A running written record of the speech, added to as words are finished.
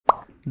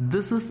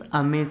This is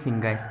amazing,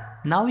 guys.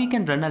 Now you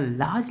can run a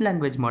large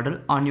language model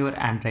on your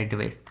Android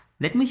device.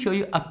 Let me show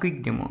you a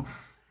quick demo.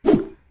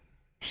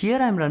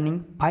 Here I am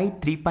running Pi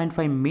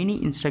 3.5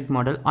 mini instruct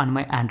model on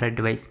my Android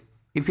device.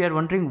 If you are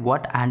wondering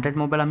what Android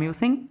mobile I'm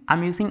using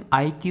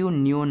iQOO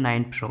Neo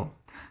 9 Pro.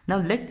 Now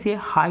let's say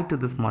hi to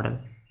this model.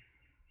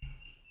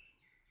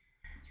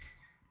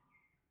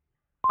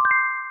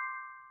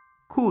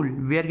 Cool,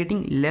 we are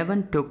getting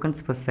 11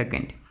 tokens per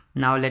second.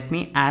 Now let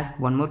me ask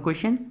one more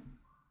question.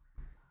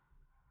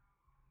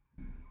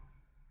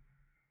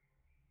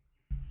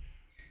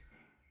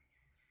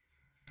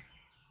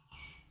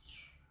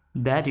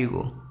 There you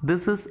go.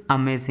 This is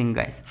amazing,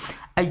 guys.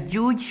 A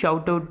huge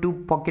shout out to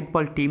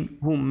PocketPal team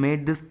who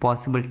made this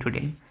possible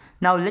today.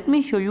 Now let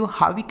me show you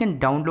how we can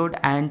download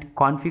and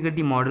configure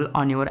the model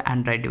on your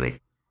Android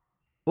device.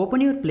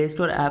 Open your Play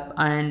Store app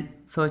and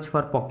search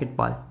for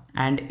PocketPal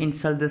and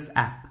install this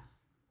app.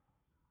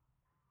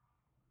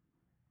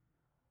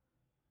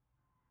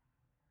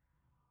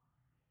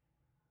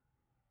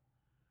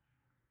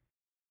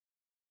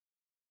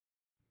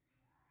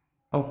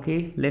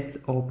 Okay, let's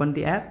open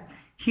the app.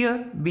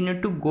 Here we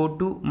need to go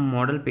to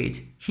model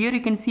page. Here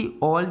you can see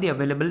all the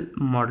available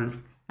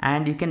models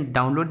and you can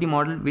download the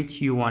model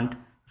which you want.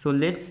 So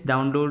let's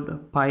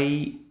download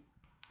Pi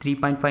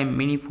 3.5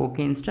 mini 4K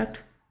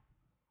instruct.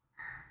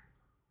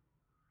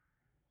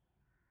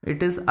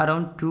 It is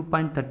around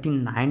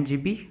 2.39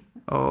 GB.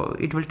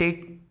 It will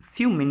take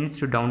few minutes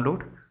to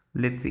download.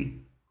 Let's see.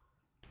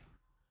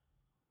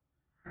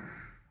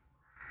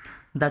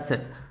 That's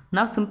it.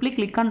 Now simply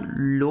click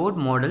on load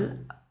model,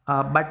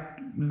 but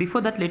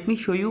before that let me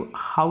show you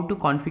how to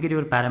configure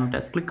your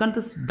parameters. Click on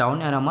this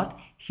down arrow mark.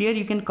 Here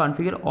you can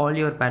configure all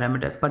your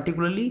parameters,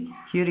 particularly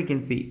here you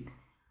can see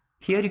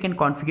here you can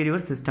configure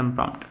your system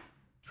prompt.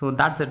 So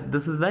that's it.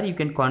 This is where you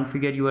can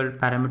configure your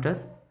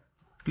parameters.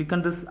 Click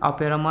on this up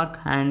arrow mark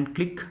and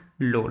click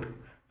load.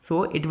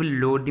 So it will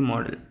load the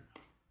model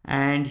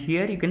and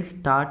here you can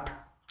start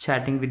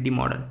chatting with the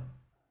model.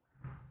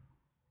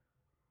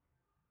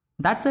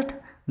 That's it.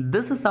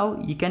 This is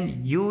how you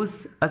can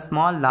use a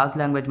small large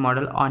language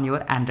model on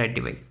your Android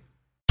device.